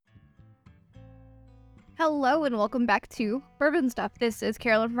Hello and welcome back to Bourbon Stuff. This is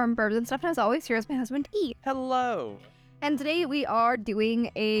Carolyn from Bourbon Stuff, and as always, here is my husband, E. Hello. And today we are doing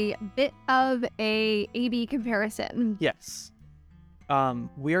a bit of a A/B comparison. Yes.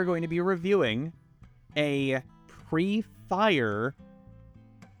 We are going to be reviewing a pre-fire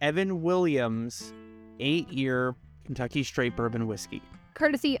Evan Williams 8-year Kentucky Straight Bourbon Whiskey.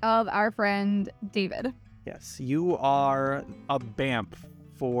 Courtesy of our friend, David. Yes, you are a BAMP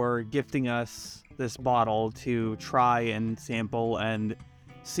for gifting us this bottle to try and sample and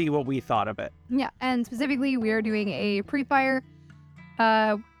see what we thought of it. Yeah, and specifically we are doing a pre-fire.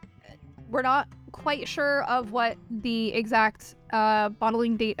 We're not quite sure of what the exact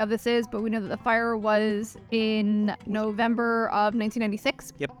bottling date of this is, but we know that the fire was in November of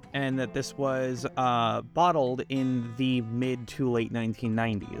 1996. Yep, and that this was bottled in the mid to late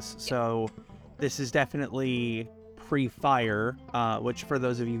 1990s. So this is definitely pre-fire, which for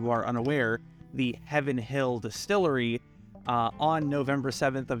those of you who are unaware, the Heaven Hill Distillery on November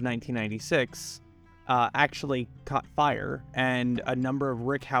 7th of 1996 actually caught fire, and a number of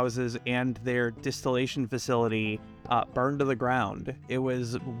rick houses and their distillation facility burned to the ground. It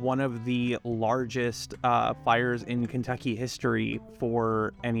was one of the largest fires in Kentucky history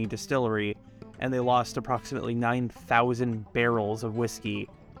for any distillery, and they lost approximately 9,000 barrels of whiskey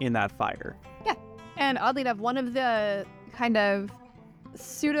in that fire. Yeah, and oddly enough, one of the kind of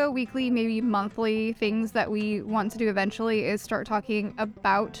pseudo-weekly, maybe monthly things that we want to do eventually is start talking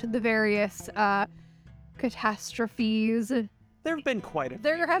about the various catastrophes. There have been quite a few.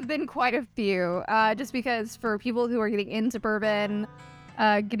 There have been quite a few, just because for people who are getting into bourbon,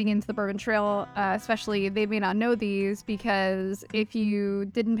 getting into the bourbon trail, especially, they may not know these because if you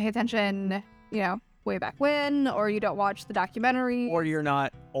didn't pay attention, way back when, or you don't watch the documentary. Or you're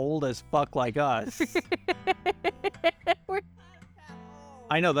not old as fuck like us.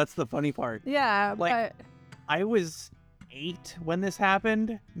 I know, that's the funny part. Yeah, Like, but I was 8 when this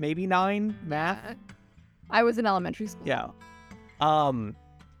happened, maybe 9, math. I was in elementary school. Yeah.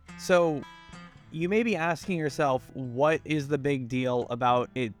 So you may be asking yourself, what is the big deal about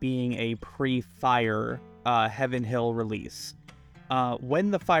it being a pre-fire Heaven Hill release?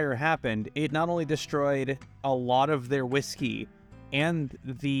 When the fire happened, it not only destroyed a lot of their whiskey and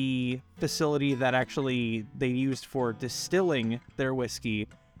the facility that actually they used for distilling their whiskey,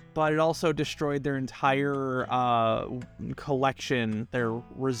 but it also destroyed their entire collection, their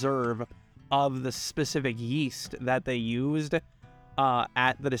reserve of the specific yeast that they used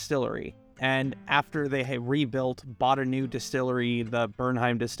at the distillery. And after they had rebuilt, bought a new distillery, the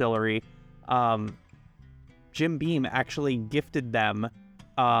Bernheim Distillery, Jim Beam actually gifted them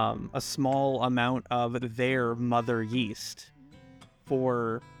a small amount of their mother yeast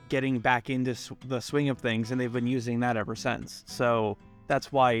for getting back into the swing of things, and they've been using that ever since. So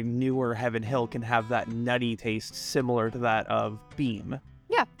that's why newer Heaven Hill can have that nutty taste similar to that of Beam.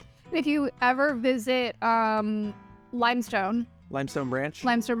 Yeah. If you ever visit Limestone Branch?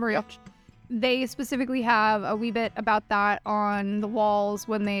 Marioch, they specifically have a wee bit about that on the walls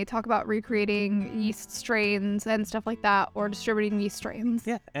when they talk about recreating yeast strains and stuff like that, or distributing yeast strains.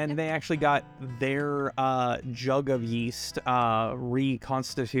 Yeah, and they actually got their jug of yeast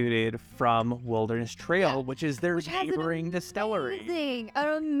reconstituted from Wilderness Trail, which is their neighboring distillery.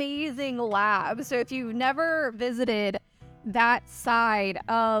 An amazing lab. So if you've never visited that side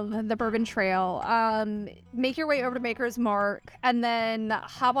of the Bourbon Trail, make your way over to Maker's Mark and then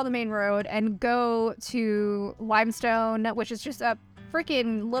hop on the main road and go to Limestone, which is just a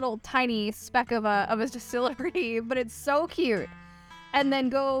freaking little tiny speck of a distillery, but it's so cute. And then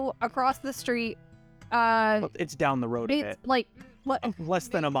go across the street. Well, it's down the road a bit. It's like less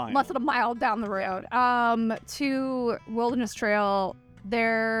than a mile. Less than a mile down the road. To Wilderness Trail.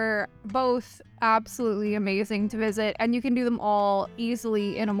 They're both absolutely amazing to visit, and you can do them all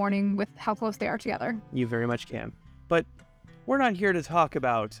easily in a morning with how close they are together. You very much can. But we're not here to talk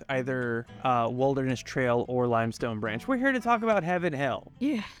about either Wilderness Trail or Limestone Branch. We're here to talk about Heaven Hill.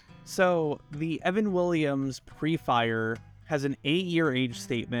 Yeah. So the Evan Williams pre-fire has an 8-year age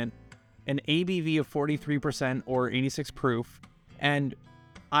statement, an ABV of 43% or 86 proof, and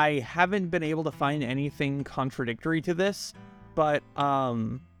I haven't been able to find anything contradictory to this. But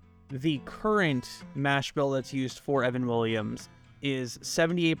the current mash bill that's used for Evan Williams is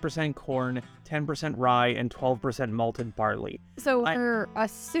 78% corn, 10% rye, and 12% malted barley. So we're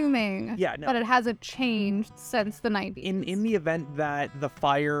assuming that it hasn't changed since the 90s. In the event that the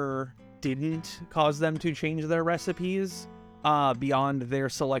fire didn't cause them to change their recipes beyond their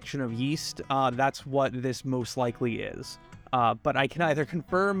selection of yeast, that's what this most likely is. But I can neither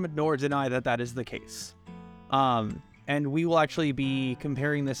confirm nor deny that that is the case. And we will actually be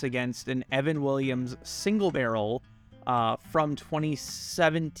comparing this against an Evan Williams single barrel from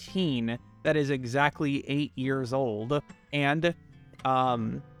 2017 that is exactly 8 years old and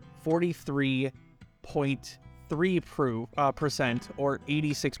 43.3 proof percent or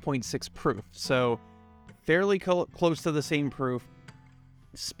 86.6 proof. So fairly close to the same proof,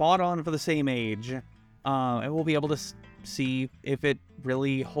 spot on for the same age, and we'll be able to see if it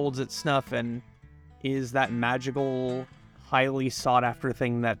really holds its snuff and is that magical, highly sought after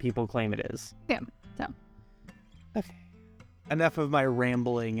thing that people claim it is. Yeah. So. Okay. Enough of my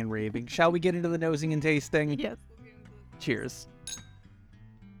rambling and raving. Shall we get into the nosing and tasting? Yes. Cheers.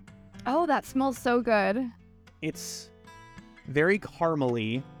 Oh, that smells so good. It's very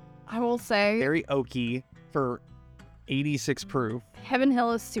caramely, I will say. very oaky for 86 proof. Heaven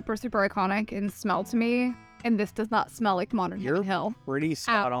Hill is super, super iconic in smell to me, and this does not smell like modern You're Heaven Hill. pretty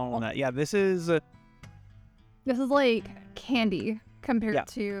spot Ow. on that. Yeah, this is... This is like candy compared Yeah.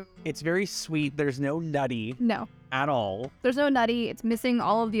 to... it's very sweet. There's no nutty No. at all. There's no nutty. It's missing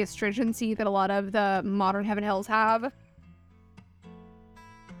all of the astringency that a lot of the modern Heaven Hills have.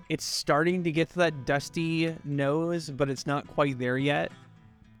 It's starting to get to that dusty nose, but it's not quite there yet.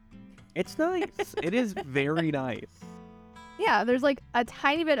 It's nice. It is very nice. Yeah, there's like a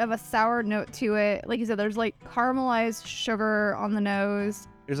tiny bit of a sour note to it. Like you said, there's like caramelized sugar on the nose.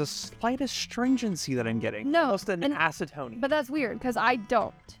 There's a slight astringency that I'm getting. No, Almost an and- acetone. But that's weird because I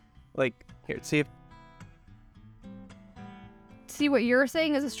don't. Like, here, see if... See what you're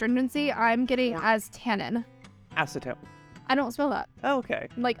saying is astringency, I'm getting as tannin. acetone. I don't smell that. Oh, okay.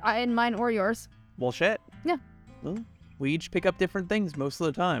 Like in mine or yours. Well, shit. Yeah. Well, we each pick up different things most of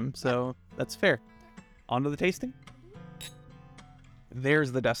the time, so that's fair. On to the tasting.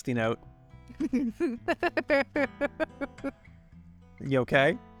 There's the dusty note. You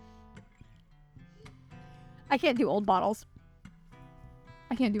okay? I can't do old bottles.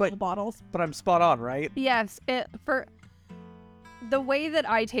 I can't do But- old bottles. But I'm spot on, right? Yes, for the way that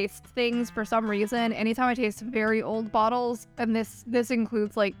I taste things, for some reason, anytime I taste very old bottles, and this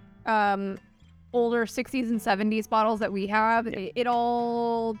includes like older 60s and 70s bottles that we have, it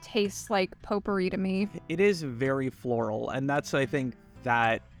all tastes like potpourri to me. It is very floral, and that's, I think,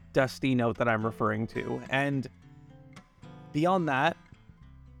 that dusty note that I'm referring to. And beyond that,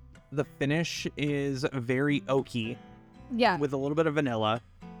 the finish is very oaky Yeah. with a little bit of vanilla.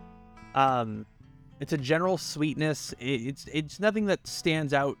 It's a general sweetness. It's nothing that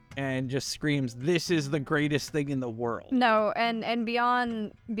stands out and just screams, "This is the greatest thing in the world." No, and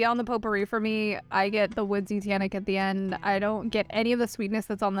beyond the potpourri for me, I get the woodsy tannic at the end. I don't get any of the sweetness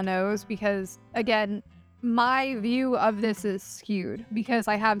that's on the nose because, again, my view of this is skewed because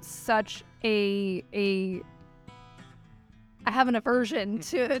I have such I have an aversion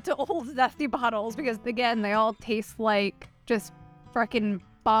to old dusty bottles because, again, they all taste like just freaking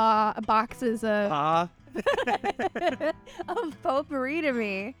boxes of of potpourri to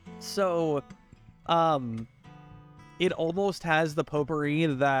me. So, it almost has the potpourri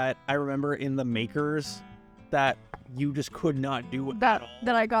that I remember in the Makers that you just could not do That at all.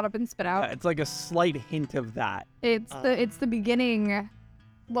 that I got up and spit out. Yeah, it's like a slight hint of that. It's the beginning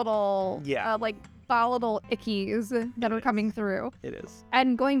little Yeah. like volatile ickies that are is. coming through. It is.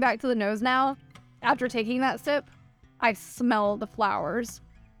 And going back to the nose now, after taking that sip, I smell the flowers.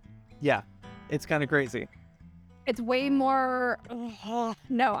 Yeah, it's kind of crazy. It's way more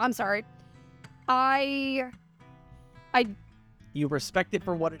no, I'm sorry. I You respect it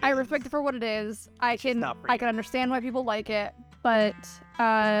for what it is. respect it for what it is. I It's just can not for I you. can understand why people like it, but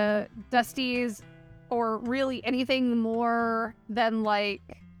Dusty's or really anything more than like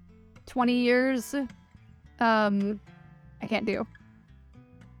 20 years I can't do.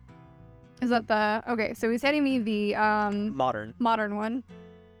 Is that the okay, so he's handing me the Modern. modern one.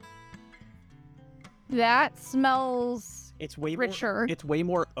 That smells It's way richer. More, it's way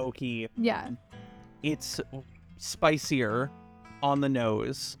more oaky. Yeah. It's spicier on the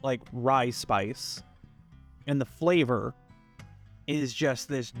nose, like rye spice. And the flavor is just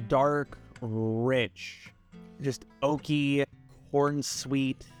this dark, rich, just oaky, corn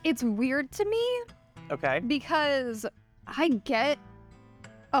sweet. It's weird to me Okay. because I get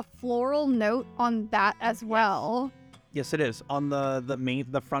a floral note on that as well. Yes, it is. On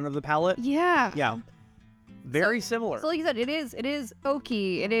the front of the palate. Yeah. Yeah. Very similar. So like you said, it is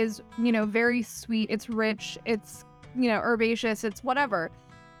oaky. It is, very sweet. It's rich. It's, herbaceous. It's whatever.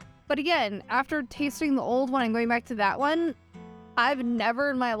 But again, after tasting the old one and going back to that one, I've never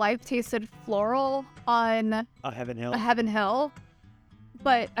in my life tasted floral on A Heaven Hill. a Heaven Hill.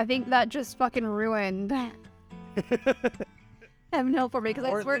 But I think that just fucking ruined Heaven Hill for me because I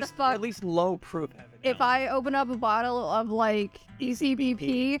Or swear at least, to fuck. at least low proof Heaven if I open up a bottle of like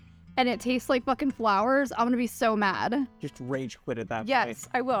ECBP and it tastes like fucking flowers, I'm gonna be so mad. Just rage quit at that point. Yes,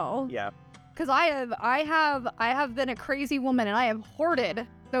 I will. Yeah. Because I have been a crazy woman and I have hoarded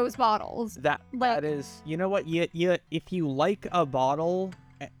those bottles. That is, you know what? If you like a bottle,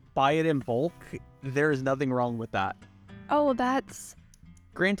 buy it in bulk. There's nothing wrong with that. Oh, that's...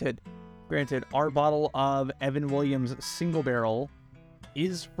 Granted, our bottle of Evan Williams single barrel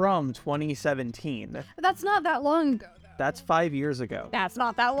is from 2017. That's not that long ago, though. That's 5 years ago. That's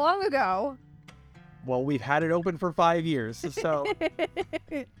not that long ago. Well, we've had it open for 5 years, so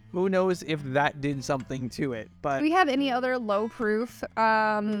who knows if that did something to it. But Do we have any other low proof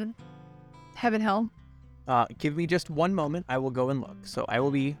Heaven Hill? give me just one moment. I will go and look. So I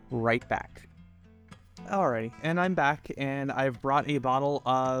will be right back. Alrighty, and I'm back, and I've brought a bottle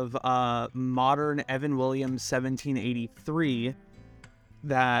of modern Evan Williams 1783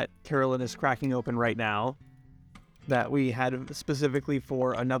 that Carolyn is cracking open right now, that we had specifically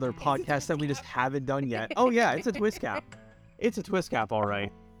for another podcast that we just haven't done yet. Oh yeah, it's a twist cap. It's a twist cap, all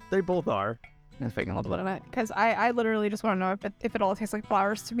right. They both are. I'm just making a little bit of it because I literally just want to know if it all tastes like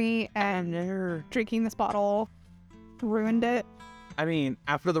flowers to me, and drinking this bottle ruined it. I mean,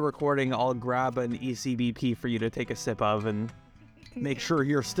 after the recording, I'll grab an ECBP for you to take a sip of and make sure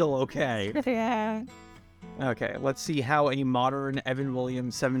you're still okay. Yeah. Okay, let's see how a modern Evan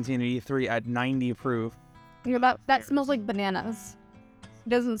Williams 1783 at 90 proof. That smells like bananas. It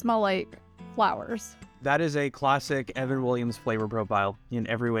doesn't smell like flowers. That is a classic Evan Williams flavor profile in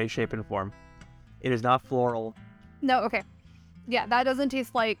every way, shape, and form. It is not floral. No, okay. Yeah, that doesn't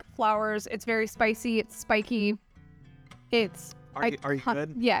taste like flowers. It's very spicy. It's spiky. It's... Are you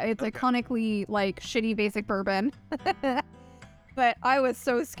good? Yeah, it's Okay. iconically like shitty basic bourbon. But I was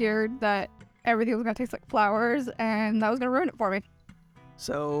so scared that everything was gonna taste like flowers and that was gonna ruin it for me.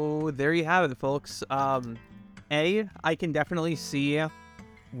 So there you have it, folks. I can definitely see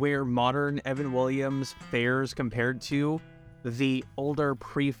where modern Evan Williams fares compared to the older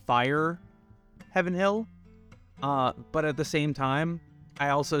pre-fire Heaven Hill. But at the same time,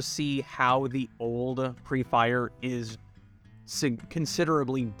 I also see how the old pre-fire is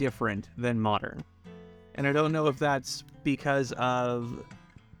considerably different than modern. And I don't know if that's because of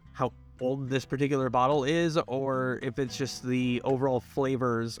how old this particular bottle is, or if it's just the overall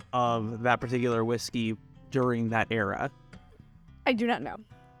flavors of that particular whiskey during that era. I do not know.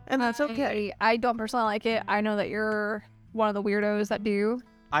 And that's okay. I don't personally like it. I know that you're one of the weirdos that do.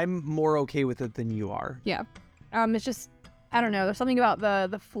 I'm more okay with it than you are. Yeah. It's just, I don't know. There's something about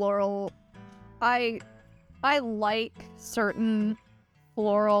the floral. I like certain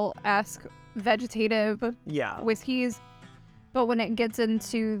floral-esque vegetative Yeah. whiskeys, but when it gets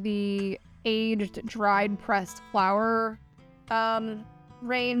into the aged, dried, pressed flower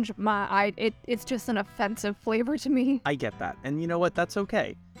range, it's just an offensive flavor to me. I get that. And you know what? That's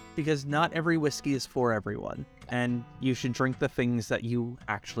okay. Because not every whiskey is for everyone. And you should drink the things that you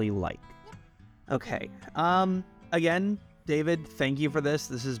actually like. Okay. Again, David, thank you for this.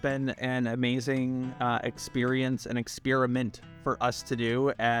 This has been an amazing experience, an experiment for us to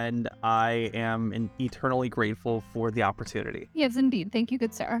do, and I am eternally grateful for the opportunity. Yes, indeed. Thank you,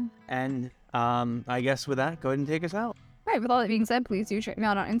 good sir. And I guess with that, go ahead and take us out. All right, with all that being said, please do check me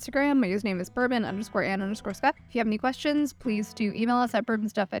out on Instagram. My username is bourbon_and_Scott. If you have any questions, please do email us at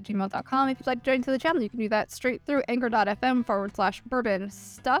bourbonstuff@gmail.com. If you'd like to join to the channel, you can do that straight through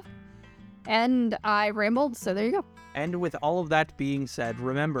anchor.fm/bourbonstuff. And I rambled, so there you go. And with all of that being said,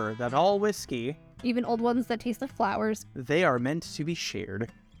 remember that all whiskey, Even old ones that taste like flowers. they are meant to be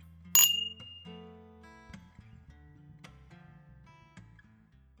shared.